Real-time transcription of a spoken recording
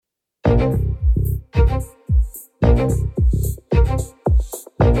Welcome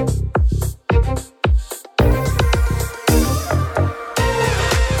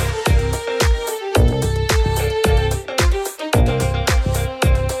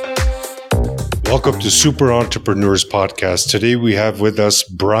to Super Entrepreneurs Podcast. Today we have with us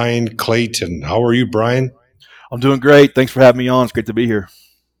Brian Clayton. How are you, Brian? I'm doing great. Thanks for having me on. It's great to be here.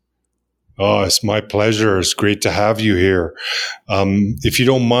 Oh, it's my pleasure. It's great to have you here. If you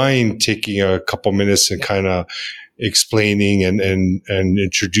don't mind taking a couple minutes and kind of explaining and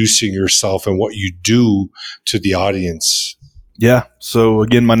introducing yourself and what you do to the audience. Yeah. So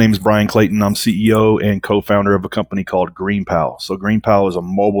again, my name is Brian Clayton. I'm CEO and co-founder of a company called GreenPal. So GreenPal is a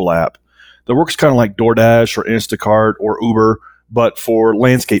mobile app that works kind of like DoorDash or Instacart or Uber, but for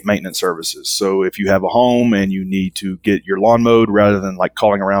landscape maintenance services. So if you have a home and you need to get your lawn mowed, rather than like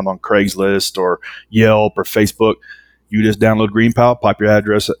calling around on Craigslist or Yelp or Facebook, you just download GreenPal, pop your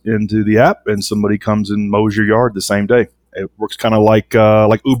address into the app, and somebody comes and mows your yard the same day. It works kind of like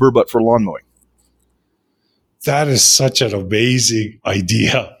Uber, but for lawn mowing. That is such an amazing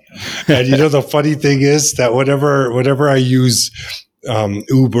idea. And you know, the funny thing is that whenever I use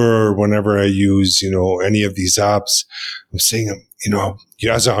Uber, or whenever I use, any of these apps, I'm saying,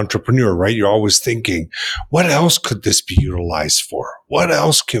 as an entrepreneur, right? You're always thinking, what else could this be utilized for? What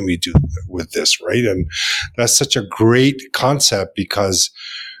else can we do with this, right? And that's such a great concept because,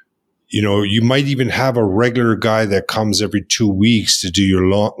 you might even have a regular guy that comes every 2 weeks to do your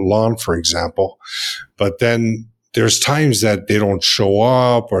lawn, for example, but then there's times that they don't show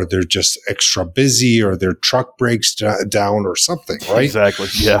up, or they're just extra busy, or their truck breaks down or something, right? Exactly.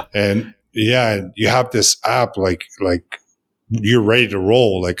 Yeah. And you have this app like you're ready to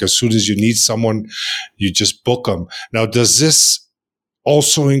roll. Like as soon as you need someone, you just book them. Now, does this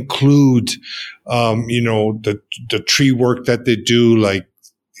also include, the tree work that they do? Like,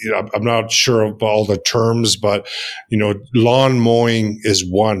 I'm not sure of all the terms, but, lawn mowing is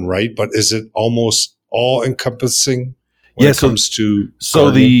one, right? But is it almost all encompassing when it comes to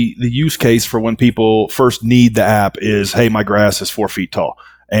the use case for when people first need the app is, hey, my grass is 4 feet tall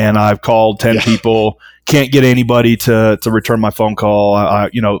and I've called 10 people, can't get anybody to return my phone call.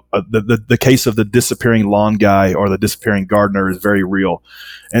 The case of the disappearing lawn guy or the disappearing gardener is very real.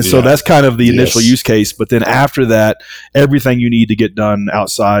 And so that's kind of the initial use case. But then after that, everything you need to get done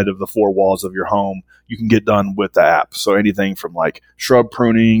outside of the four walls of your home, you can get done with the app. So anything from like shrub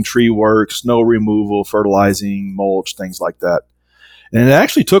pruning, tree work, snow removal, fertilizing, mulch, things like that. And it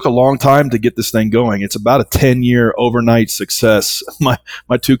actually took a long time to get this thing going. It's about a 10-year overnight success. My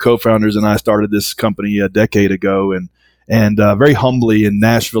two co-founders and I started this company a decade ago, and very humbly in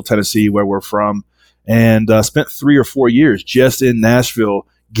Nashville, Tennessee, where we're from, and spent 3 or 4 years just in Nashville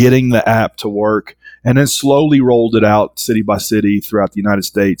getting the app to work, and then slowly rolled it out city by city throughout the United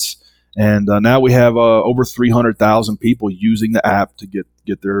States. And now we have over 300,000 people using the app to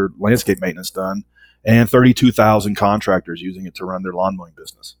get their landscape maintenance done, and 32,000 contractors using it to run their lawn mowing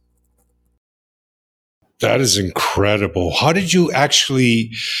business. That is incredible. How did you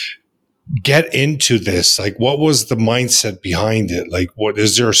actually get into this? Like, what was the mindset behind it? Like,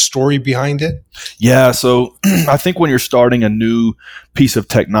 is there a story behind it? Yeah. So I think when you're starting a new piece of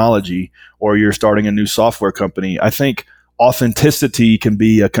technology or you're starting a new software company, I think authenticity can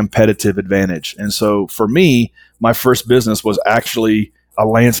be a competitive advantage. And so for me, my first business was actually a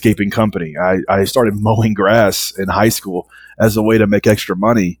landscaping company. I started mowing grass in high school as a way to make extra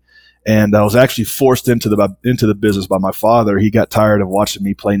money. And I was actually forced into the business by my father. He got tired of watching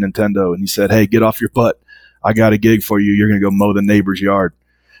me play Nintendo, and he said, "Hey, get off your butt. I got a gig for you. You're going to go mow the neighbor's yard."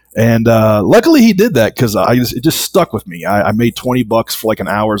 And luckily he did that because it just stuck with me. I made $20 for like an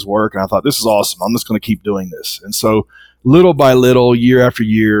hour's work, and I thought, this is awesome. I'm just going to keep doing this. And so little by little, year after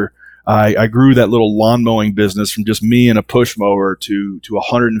year, I grew that little lawn mowing business from just me and a push mower to a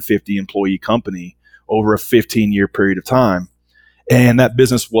 150 employee company over a 15-year period of time. And that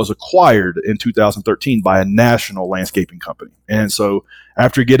business was acquired in 2013 by a national landscaping company. And so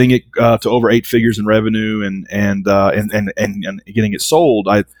after getting it to over 8 figures in revenue and getting it sold,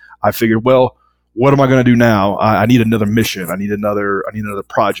 I figured, well, what am I going to do now? I need another mission. I need another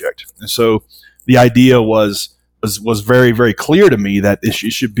project. And so the idea was very, very clear to me that it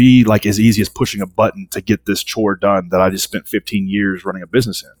should be like as easy as pushing a button to get this chore done that I just spent 15 years running a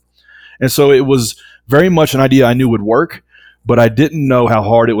business in. And so it was very much an idea I knew would work, but I didn't know how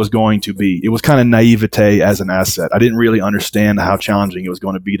hard it was going to be. It was kind of naivete as an asset. I didn't really understand how challenging it was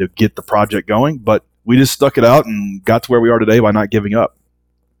going to be to get the project going, but we just stuck it out and got to where we are today by not giving up.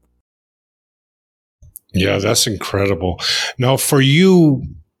 Yeah, that's incredible. Now, for you,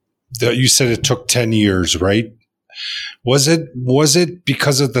 you said it took 10 years, right? Was it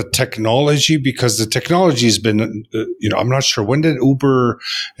because of the technology? Because the technology has been, I'm not sure, when did Uber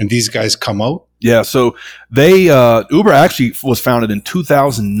and these guys come out? Yeah, so they Uber actually was founded in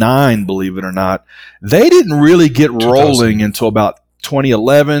 2009, believe it or not. They didn't really get rolling until about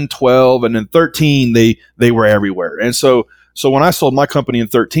 2011, 12, and then 13 they were everywhere. And so when I sold my company in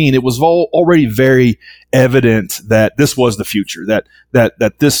 13, it was already very evident that this was the future, that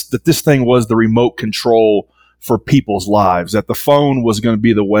this thing was the remote control for people's lives, that the phone was going to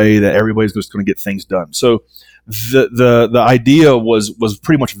be the way that everybody's just going to get things done. So the idea was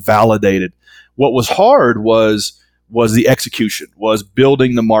pretty much validated. What was hard was the execution, was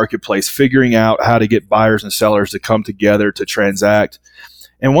building the marketplace, figuring out how to get buyers and sellers to come together to transact.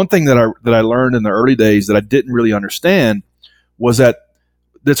 And one thing that I learned in the early days that I didn't really understand was that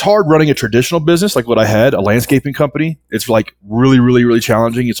it's hard running a traditional business like what I had, a landscaping company. It's like really, really, really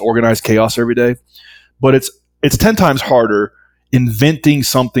challenging. It's organized chaos every day. But it's 10 times harder inventing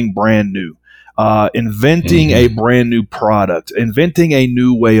something brand new. Inventing a brand new product, inventing a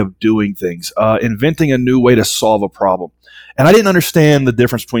new way of doing things, inventing a new way to solve a problem. And I didn't understand the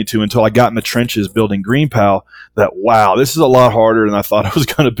difference between two until I got in the trenches building GreenPal, that, wow, this is a lot harder than I thought it was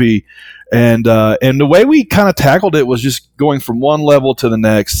going to be. And the way we kind of tackled it was just going from one level to the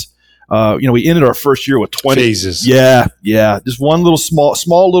next. We ended our first year with 20 phases. Yeah. Just one little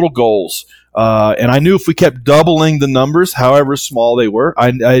small little goals. And I knew if we kept doubling the numbers, however small they were,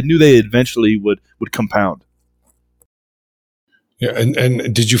 I knew they eventually would compound. Yeah,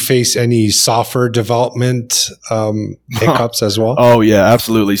 and did you face any software development hiccups as well? Oh yeah,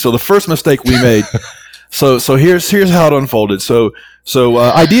 absolutely. So the first mistake we made. So here's how it unfolded. So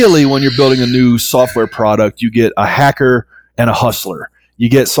ideally, when you're building a new software product, you get a hacker and a hustler. You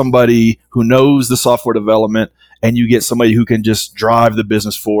get somebody who knows the software development, and you get somebody who can just drive the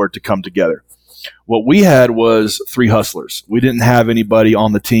business forward to come together. What we had was 3 hustlers. We didn't have anybody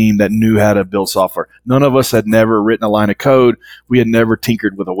on the team that knew how to build software. None of us had never written a line of code. We had never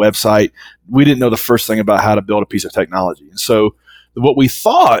tinkered with a website. We didn't know the first thing about how to build a piece of technology. And so what we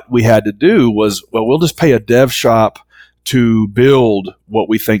thought we had to do was, well, we'll just pay a dev shop to build what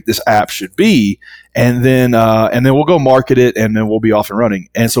we think this app should be, and then we'll go market it, and then we'll be off and running.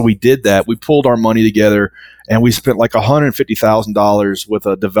 And so we did that. We pulled our money together, and we spent like $150,000 with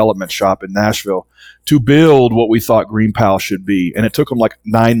a development shop in Nashville to build what we thought GreenPal should be. And it took them like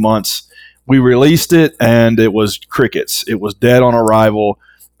 9 months. We released it, and it was crickets. It was dead on arrival.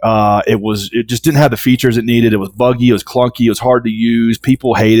 It just didn't have the features it needed. It was buggy. It was clunky. It was hard to use.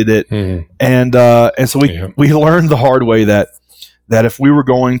 People hated it. And so we learned the hard way that if we were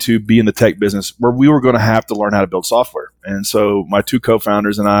going to be in the tech business, where we were going to have to learn how to build software. And so my 2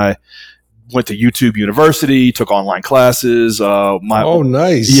 co-founders and I went to YouTube University, took online classes.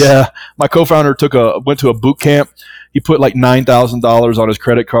 Nice. Yeah. My co-founder went to a boot camp. He put like $9,000 on his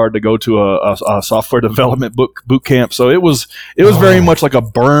credit card to go to a software development boot camp. So it was very much like a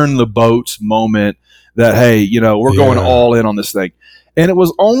burn the boats moment that, hey, we're going all in on this thing. And it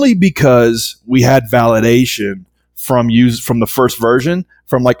was only because we had validation from the first version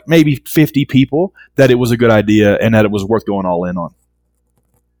from like maybe 50 people that it was a good idea and that it was worth going all in on.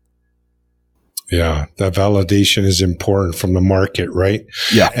 Yeah, that validation is important from the market, right?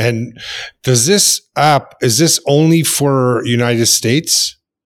 Yeah. And is this only for United States?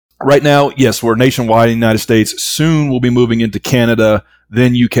 Right now, yes, we're nationwide in the United States. Soon we'll be moving into Canada,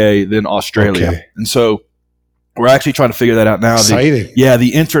 then UK, then Australia. Okay. And so we're actually trying to figure that out now. Exciting.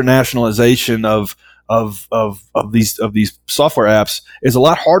 The internationalization of these software apps is a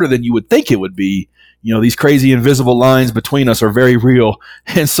lot harder than you would think it would be. These crazy invisible lines between us are very real.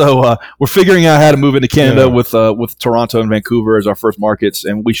 And so we're figuring out how to move into Canada with Toronto and Vancouver as our first markets,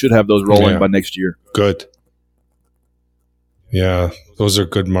 and we should have those rolling by next year. Good. Yeah, those are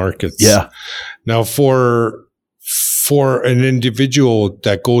good markets. Yeah. Now, for an individual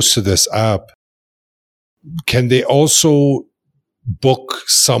that goes to this app, can they also book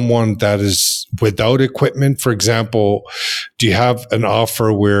someone that is without equipment? For example, do you have an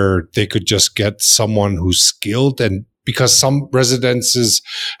offer where they could just get someone who's skilled? And because some residences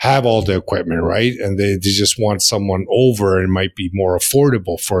have all the equipment, right? And they just want someone over, and it might be more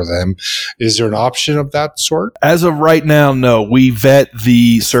affordable for them. Is there an option of that sort? As of right now, no. We vet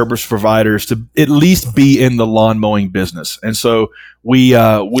the service providers to at least be in the lawn mowing business. And so we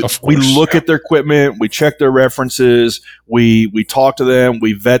look at their equipment, we check their references, we talk to them,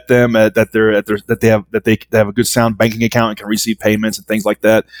 we vet them that they have a good sound banking account and can receive payments and things like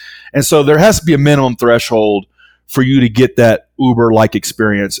that. And so there has to be a minimum threshold for you to get that Uber-like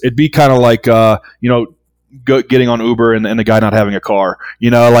experience. It'd be kind of like, getting on Uber and the guy not having a car.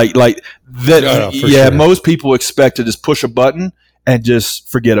 Like that. No, sure. Most people expect to just push a button and just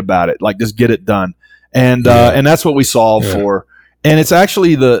forget about it. Like just get it done. And that's what we solve for. And it's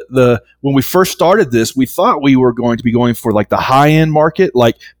actually when we first started this, we thought we were going to be going for like the high end market,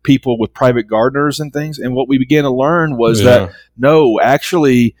 like people with private gardeners and things. And what we began to learn was that no,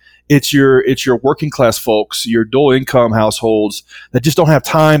 actually it's your working class folks, your dual income households that just don't have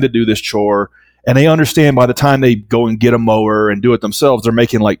time to do this chore. And they understand by the time they go and get a mower and do it themselves, they're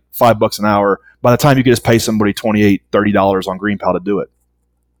making like $5 an hour. By the time you can just pay somebody $28, $30 on GreenPal to do it.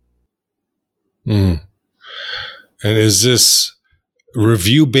 Mm. And is this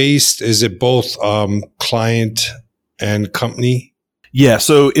review based? Is it both client and company? Yeah,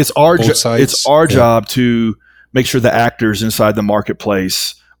 so it's our job to make sure the actors inside the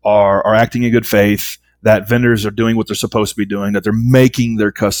marketplace are acting in good faith, that vendors are doing what they're supposed to be doing, that they're making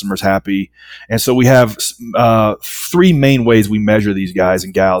their customers happy. And so we have three main ways we measure these guys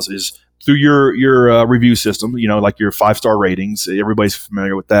and gals is through your review system, like your 5-star ratings. Everybody's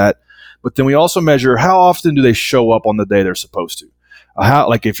familiar with that. But then we also measure how often do they show up on the day they're supposed to.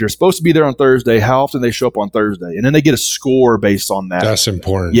 If you're supposed to be there on Thursday, how often they show up on Thursday, and then they get a score based on that. That's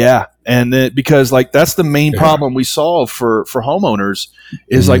important. Yeah, and then, because like that's the main problem we solve for homeowners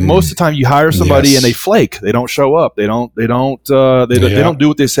is like most of the time you hire somebody and they flake, they don't show up, they don't do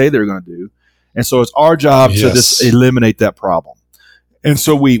what they say they're going to do, and so it's our job to just eliminate that problem. And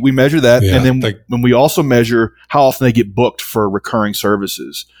so we measure that, and then when we also measure how often they get booked for recurring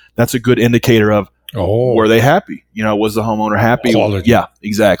services, that's a good indicator of. Were they happy? Was the homeowner happy? Quality. Yeah,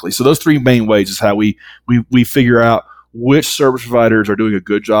 exactly. So those three main ways is how we figure out which service providers are doing a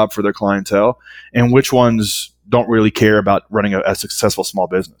good job for their clientele and which ones don't really care about running a successful small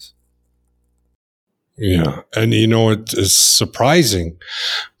business. Yeah. And, it's surprising,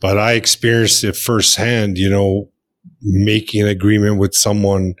 but I experienced it firsthand, making an agreement with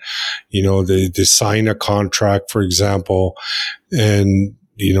someone, they sign a contract, for example, and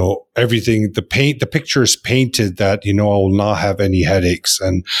everything, the picture is painted that, I will not have any headaches.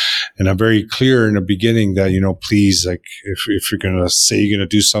 And I'm very clear in the beginning that, please, like, if you're going to say you're going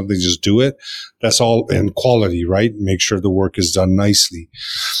to do something, just do it. That's all in quality, right? Make sure the work is done nicely.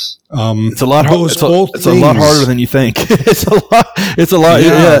 It's a lot harder. It's a lot harder than you think. It's a lot.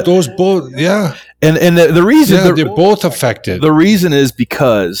 Yeah. Those both. Yeah. And the reason they're both affected. The reason is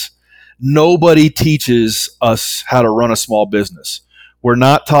because nobody teaches us how to run a small business. We're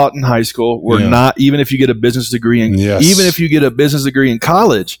not taught in high school. We're not, even if you get a business degree even if you get a business degree in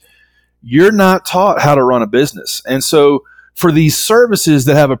college, you're not taught how to run a business. And so for these services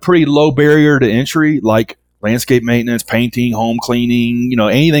that have a pretty low barrier to entry, like landscape maintenance, painting, home cleaning,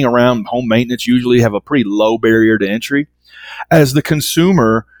 anything around home maintenance usually have a pretty low barrier to entry. As the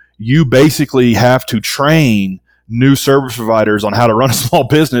consumer, you basically have to train new service providers on how to run a small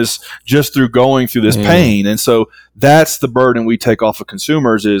business just through going through this pain. And so that's the burden we take off of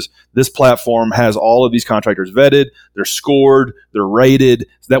consumers is this platform has all of these contractors vetted, they're scored, they're rated.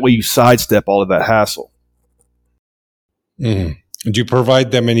 So that way you sidestep all of that hassle. Do you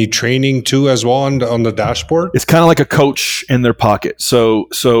provide them any training too as well on the dashboard? It's kind of like a coach in their pocket. So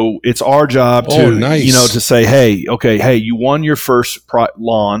it's our job to, to say, hey, you won your first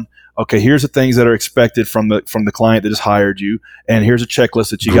lawn. Okay, here's the things that are expected from the client that just hired you, and here's a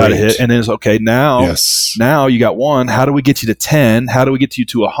checklist that you got to hit. And then it's okay. Now you got 1. How do we get you to 10? How do we get you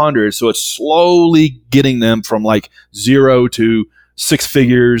to 100? So it's slowly getting them from like 0 to 6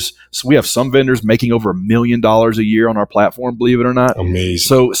 figures. So we have some vendors making over $1 million a year on our platform, believe it or not.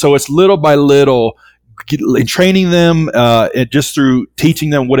 Amazing. So it's little by little training them, just through teaching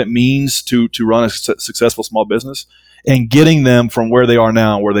them what it means to run a successful small business. And getting them from where they are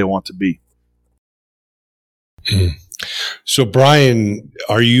now where they want to be. So, Brian,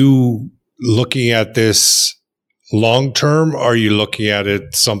 are you looking at this long term, or are you looking at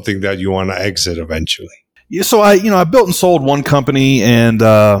it something that you want to exit eventually? Yeah, so I built and sold one company, and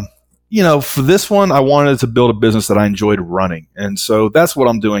for this one, I wanted to build a business that I enjoyed running, and so that's what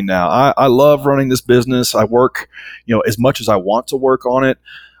I'm doing now. I love running this business. I work, as much as I want to work on it.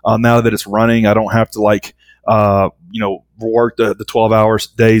 Now that it's running, I don't have to work the 12 hours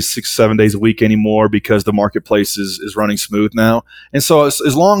days, 6-7 days a week anymore because the marketplace is running smooth now. And so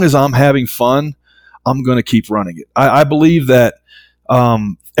as long as I'm having fun, I'm going to keep running it. I believe that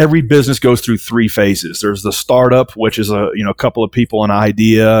every business goes through 3 phases. There's the startup, which is a couple of people, an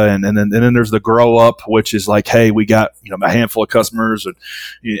idea, and then there's the grow up, which is like, hey, we got a handful of customers,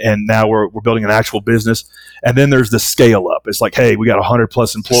 and now we're building an actual business. And then there's the scale up. It's like, hey, we got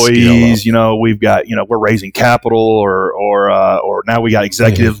 100+ employees. We've got we're raising capital, or now we got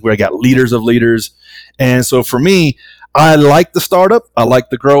executives. We got leaders of leaders. And so for me, I like the startup, I like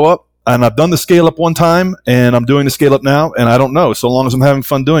the grow up, and I've done the scale up one time, and I'm doing the scale up now, and I don't know. So long as I'm having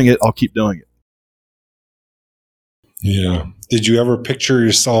fun doing it, I'll keep doing it. Yeah. Did you ever picture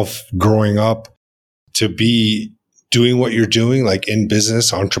yourself growing up to be doing what you're doing, like in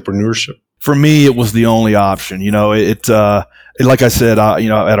business, entrepreneurship? For me, it was the only option. Like I said, at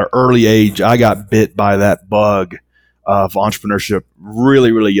an early age, I got bit by that bug of entrepreneurship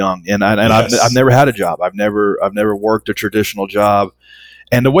really, really young. And Yes. I've never had a job. I've never worked a traditional job.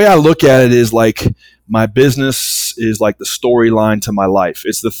 And the way I look at it is like my business is like the storyline to my life.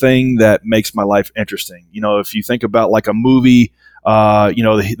 It's the thing that makes my life interesting. If you think about like a movie,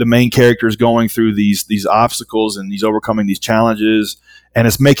 the main character is going through these obstacles and he's overcoming these challenges, and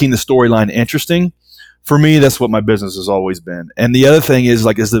it's making the storyline interesting. For me, that's what my business has always been. And the other thing is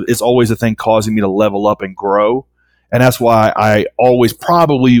it's always the thing causing me to level up and grow. And that's why I always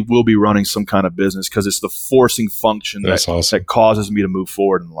probably will be running some kind of business, because it's the forcing function that causes me to move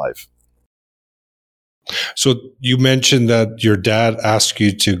forward in life. So you mentioned that your dad asked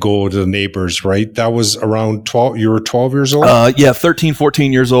you to go to the neighbors, right? That was around 12. You were 12 years old? 13,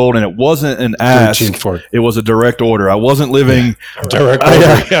 14 years old. And it wasn't an ask. 13, it was a direct order. I wasn't living. Direct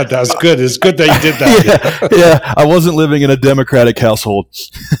order. Yeah, that's good. It's good that you did that. Yeah. I wasn't living in a Democratic household.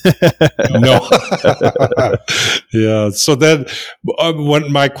 No. Yeah. So then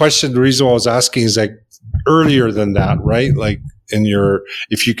when my question, the reason why I was asking is like earlier than that, right? Like,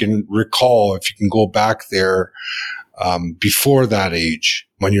 if you can recall, if you can go back there, before that age,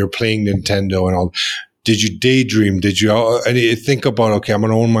 when you're playing Nintendo and all, did you daydream? Did you think about, okay, I'm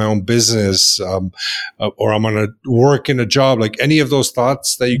going to own my own business, or I'm going to work in a job? Like any of those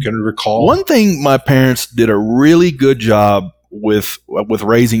thoughts that you can recall? One thing my parents did a really good job with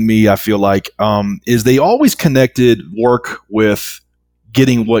raising me, I feel like, is they always connected work with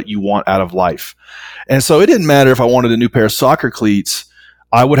getting what you want out of life. And so it didn't matter if I wanted a new pair of soccer cleats,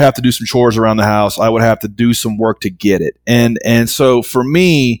 I would have to do some chores around the house. I would have to do some work to get it. And so for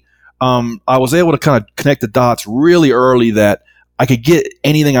me, I was able to kind of connect the dots really early that I could get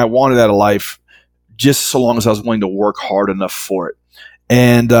anything I wanted out of life just so long as I was willing to work hard enough for it.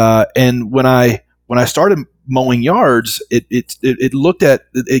 And when I started mowing yards, it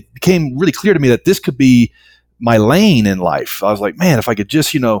became really clear to me that this could be my lane in life. I was like, man, if I could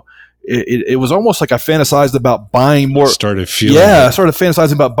just, it was almost like I fantasized about buying more. I started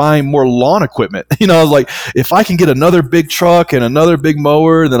fantasizing about buying more lawn equipment. I was like, if I can get another big truck and another big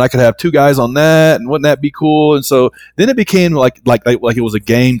mower, then I could have two guys on that, and wouldn't that be cool? And so then it became like it was a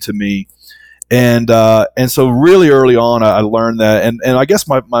game to me. And so really early on, I learned that, and I guess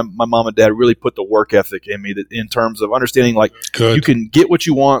my mom and dad really put the work ethic in me, that in terms of understanding, like, you can get what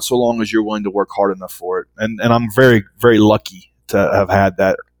you want so long as you're willing to work hard enough for it. And I'm very, very lucky to have had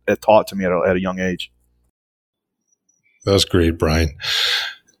that taught to me at a young age. That's great, Brian.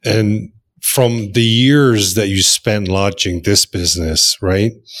 And from the years that you spent launching this business,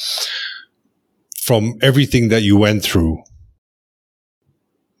 right? From everything that you went through,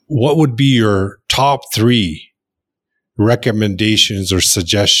 what would be your top 3 recommendations or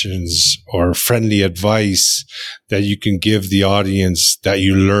suggestions or friendly advice that you can give the audience that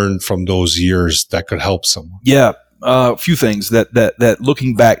you learned from those years that could help someone? Yeah, a few things that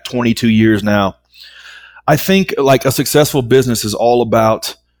looking back 22 years now, I think like a successful business is all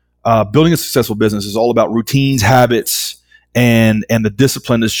about building a successful business is all about routines, habits, and the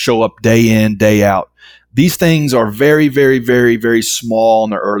discipline to show up day in, day out. These things are very, very, very, very small in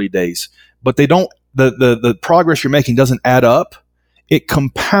the early days, but they don't, the progress you're making doesn't add up. It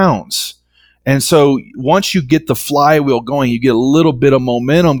compounds. And so once you get the flywheel going, you get a little bit of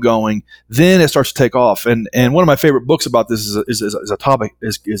momentum going, then it starts to take off. And one of my favorite books about this is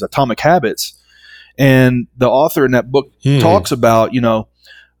Atomic Habits. And the author in that book talks about,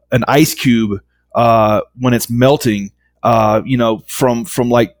 an ice cube, when it's melting, from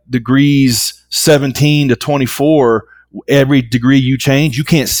like degrees 17 to 24, every degree you change, you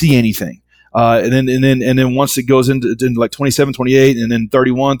can't see anything. And then once it goes into like 27, 28, and then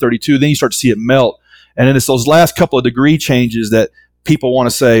 31, 32, then you start to see it melt. And then it's those last couple of degree changes that people want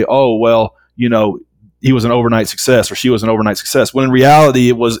to say, oh, well, he was an overnight success or she was an overnight success. When in reality,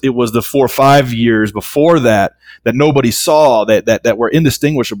 it was the 4 or 5 years before that nobody saw that were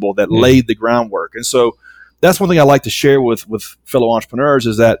indistinguishable, that laid the groundwork. And so that's one thing I like to share with fellow entrepreneurs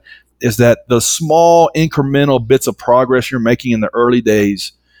is that the small incremental bits of progress you're making in the early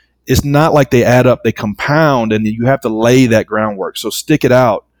days, it's not like they add up, they compound, and you have to lay that groundwork. So stick it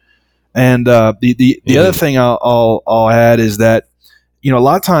out. And the other thing I'll add is that, a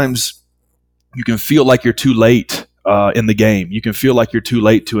lot of times you can feel like you're too late in the game. You can feel like you're too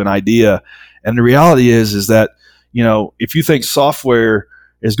late to an idea. And the reality is that, if you think software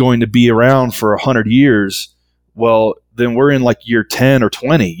is going to be around for 100 years, well, then we're in like year 10 or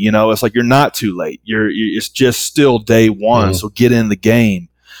 20. It's like you're not too late. It's just still day one. Mm-hmm. So get in the game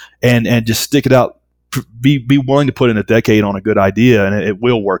and just stick it out. Be willing to put in a decade on a good idea, and it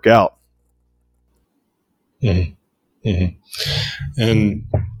will work out. Mm-hmm. Mm-hmm. And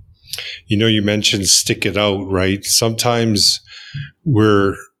you mentioned stick it out, right? Sometimes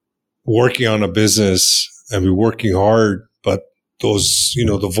we're working on a business and we're working hard, but those,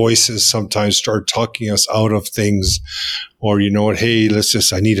 the voices sometimes start talking us out of things, or, hey,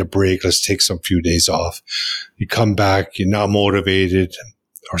 I need a break. Let's take some few days off. You come back, you're not motivated,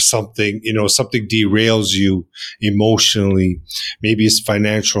 or something, something derails you emotionally. Maybe it's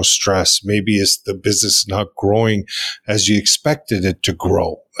financial stress. Maybe it's the business not growing as you expected it to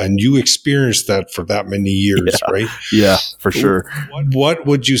grow. And you experienced that for that many years, right? Yeah, for sure. What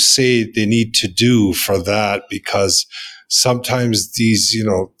would you say they need to do for that? Because sometimes these,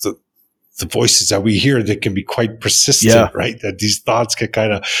 the voices that we hear, they can be quite persistent, right? That these thoughts can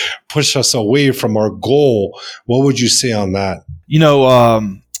kind of push us away from our goal. What would you say on that?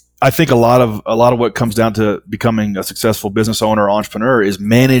 I think a lot of what comes down to becoming a successful business owner or entrepreneur is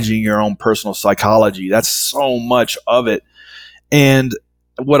managing your own personal psychology. That's so much of it. And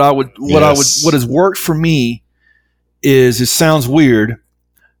what has worked for me is, it sounds weird,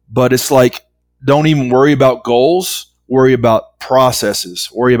 but it's like, don't even worry about goals, worry about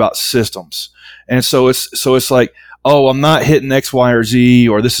processes, worry about systems. And so it's like, oh, I'm not hitting X, Y, or Z,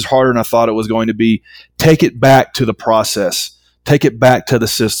 or this is harder than I thought it was going to be. Take it back to the process. Take it back to the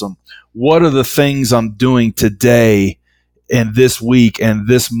system. What are the things I'm doing today and this week and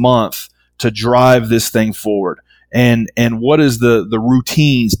this month to drive this thing forward? And what is the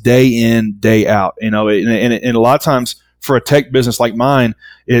routines day in, day out? And a lot of times for a tech business like mine,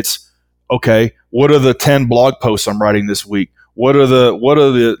 it's, okay, what are the 10 blog posts I'm writing this week? What are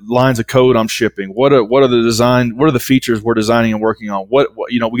the lines of code I'm shipping? What are the features we're designing and working on?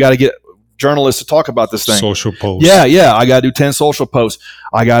 We got to get journalists to talk about this thing. Social posts. Yeah. I got to do 10 social posts.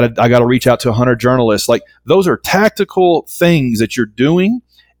 I got to reach out to 100 journalists. Like, those are tactical things that you're doing.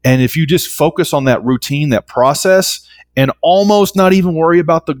 And if you just focus on that routine, that process, and almost not even worry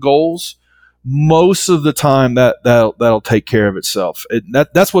about the goals, most of the time that'll take care of itself.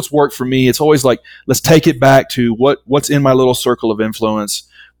 That's what's worked for me. It's always like, let's take it back to what's in my little circle of influence.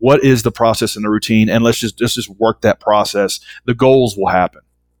 What is the process and the routine? And let's just work that process. The goals will happen.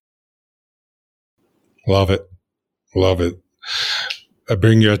 Love it. I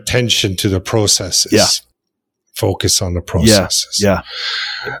bring your attention to the processes. Yeah. Focus on the processes. Yeah.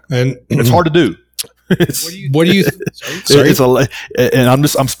 And it's hard to do. What do you? Sorry? And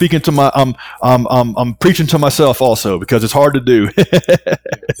I'm speaking to I'm preaching to myself also, because it's hard to do.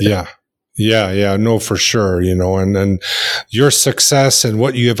 Yeah. No, for sure. And your success and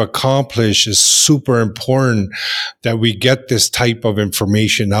what you have accomplished is super important, that we get this type of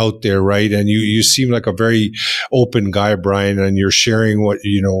information out there, right? And you seem like a very open guy, Brian, and you're sharing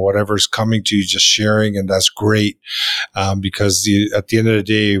whatever's coming to you, just sharing. And that's great. Because at the end of the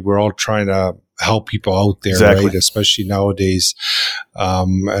day, we're all trying to help people out there, exactly. Right? Especially nowadays.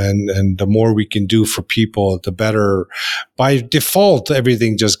 And the more we can do for people, the better. By default,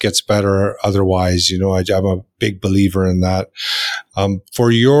 everything just gets better. Otherwise, I'm a big believer in that.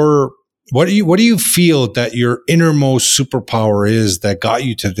 What do you feel that your innermost superpower is that got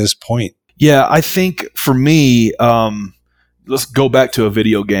you to this point? Yeah, I think for me, let's go back to a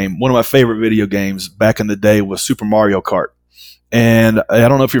video game. One of my favorite video games back in the day was Super Mario Kart. And I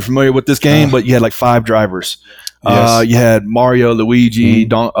don't know if you're familiar with this game, but you had like 5 drivers. Yes. You had Mario, Luigi,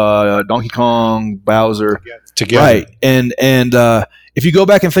 Donkey Kong, Bowser. Together. Right. And if you go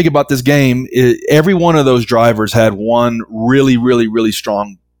back and think about this game, every one of those drivers had one really, really, really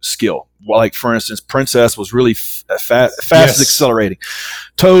strong skill. Like, for instance, Princess was really fast as accelerating.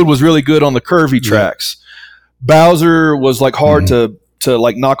 Toad was really good on the curvy tracks. Bowser was like hard to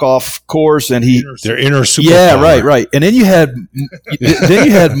like knock off course, and their inner superpower. Yeah, right. And then you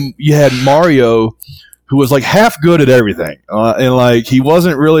had Mario, who was like half good at everything, and like he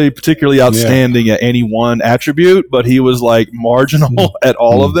wasn't really particularly outstanding at any one attribute, but he was like marginal at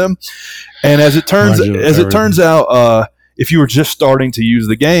all of them. And as it turns out, if you were just starting to use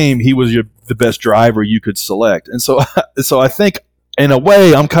the game, he was the best driver you could select. And so I think, in a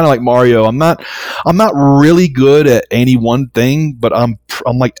way, I'm kind of like Mario. I'm not really good at any one thing, but I'm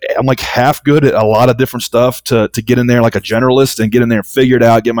like half good at a lot of different stuff to get in there like a generalist and get in there and figure it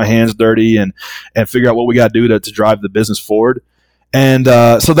out, get my hands dirty and figure out what we got to do to drive the business forward. And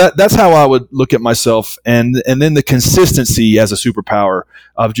so that's how I would look at myself, and then the consistency as a superpower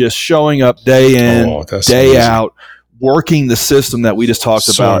of just showing up day in, day amazing. Out, working the system that we just talked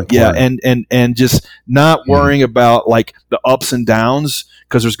about. Important. Yeah, and just not worrying about like the ups and downs,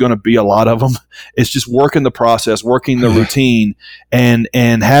 because there's going to be a lot of them. It's just working the process, working the routine, and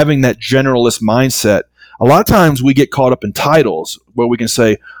having that generalist mindset. A lot of times we get caught up in titles where we can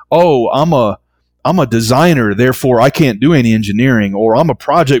say, "Oh, I'm a designer, therefore I can't do any engineering," or I'm a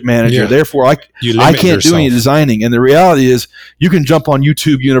project manager, therefore I can't do any designing. And the reality is you can jump on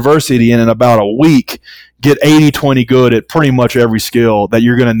YouTube University and in about a week get 80-20 good at pretty much every skill that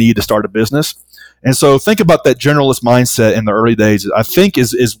you're going to need to start a business. And so think about that generalist mindset in the early days, I think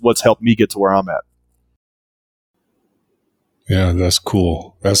is what's helped me get to where I'm at. Yeah, that's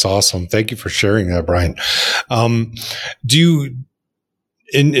cool. That's awesome. Thank you for sharing that, Brian. Do you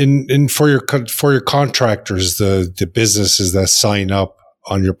for your contractors, the businesses that sign up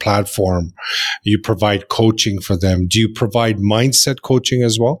on your platform, you provide coaching for them. Do you provide mindset coaching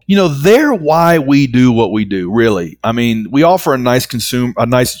as well? They're why we do what we do, really. I mean, we offer a nice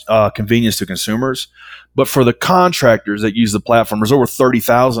convenience to consumers, but for the contractors that use the platform, there's over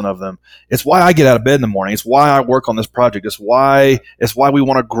 30,000 of them. It's why I get out of bed in the morning. It's why I work on this project. It's why we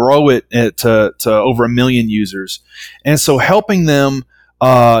want to grow it to over 1 million users. And so helping them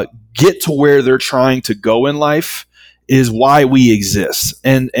get to where they're trying to go in life is why we exist.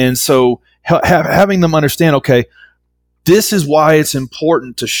 And so having them understand, okay, this is why it's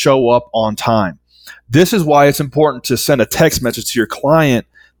important to show up on time. This is why it's important to send a text message to your client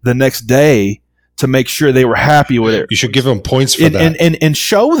the next day to make sure they were happy with it. You should give them points for that. And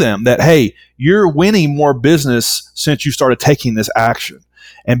show them that, hey, you're winning more business since you started taking this action.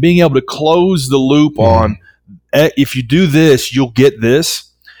 And being able to close the loop on, if you do this, you'll get this.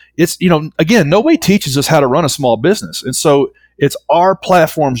 It's, again, nobody teaches us how to run a small business. And so it's our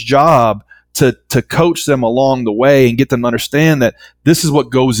platform's job to coach them along the way and get them to understand that this is what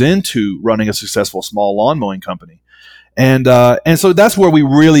goes into running a successful small lawn mowing company. And so that's where we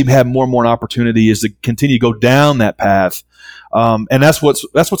really have more and more opportunity, is to continue to go down that path. And that's what's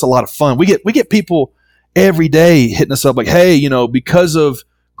a lot of fun. We get people every day hitting us up like, hey, because of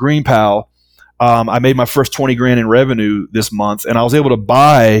GreenPal, I made my first $20,000 in revenue this month, and I was able to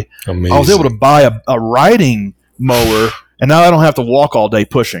buy a riding mower, and now I don't have to walk all day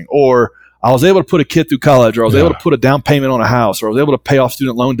pushing. Or I was able to put a kid through college, or I was able to put a down payment on a house, or I was able to pay off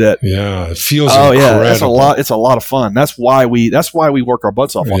student loan debt. Yeah, it feels incredible. Yeah, that's a lot. It's a lot of fun. That's why we work our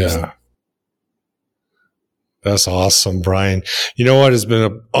butts off on this thing. That's awesome, Brian. You know what? It's been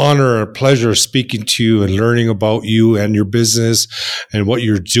an honor and a pleasure speaking to you and learning about you and your business and what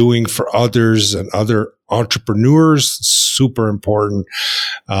you're doing for others and other entrepreneurs. Super important.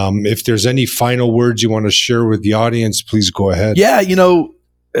 If there's any final words you want to share with the audience, please go ahead. Yeah,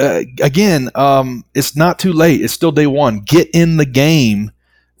 again, it's not too late. It's still day one. Get in the game.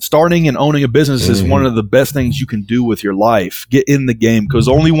 Starting and owning a business is one of the best things you can do with your life. Get in the game, because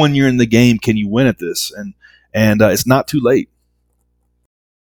only when you're in the game can you win at this. And it's not too late.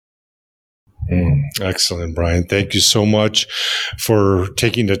 Excellent, Brian. Thank you so much for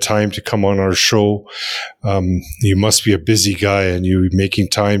taking the time to come on our show. You must be a busy guy, and you making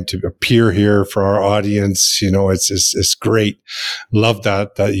time to appear here for our audience. It's great. Love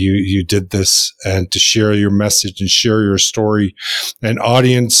that you did this, and to share your message and share your story. And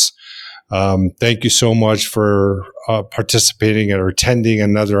audience, thank you so much for participating or attending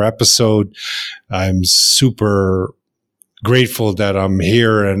another episode. I'm super grateful that I'm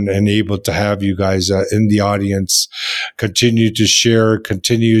here and able to have you guys in the audience. Continue to share,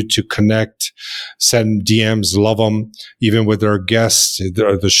 continue to connect, send DMs, love them. Even with our guests,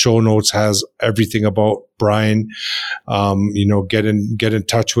 the show notes has everything about Brian. Get in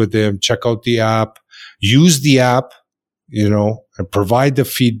touch with him, check out the app, use the app, and provide the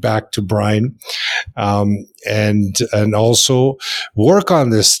feedback to Brian. And also work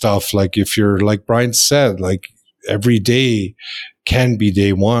on this stuff. Like if you're, like Brian said, like every day can be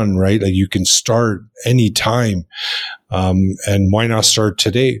day one, right? Like you can start anytime. And why not start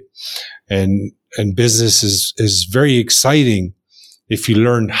today? And business is very exciting if you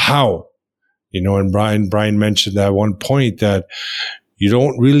learn how, and Brian mentioned at one point that we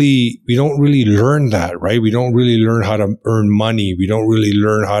don't really learn that, right? We don't really learn how to earn money. We don't really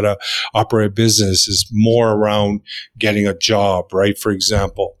learn how to operate a business. It's more around getting a job, right? For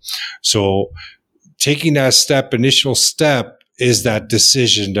example. So taking that initial step is that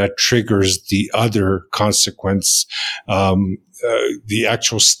decision that triggers the other consequence, the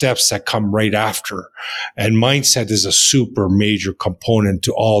actual steps that come right after. And mindset is a super major component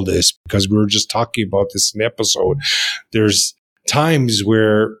to all this, because we were just talking about this in the episode. There's times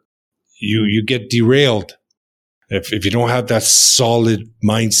where you get derailed. If you don't have that solid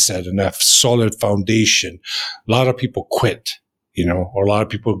mindset and that solid foundation, a lot of people quit, or a lot of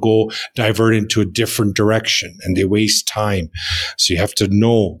people divert into a different direction and they waste time. So you have to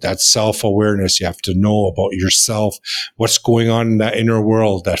know that self-awareness. You have to know about yourself, what's going on in that inner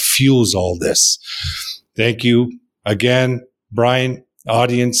world that fuels all this. Thank you again, Brian,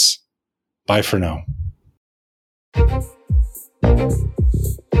 audience. Bye for now.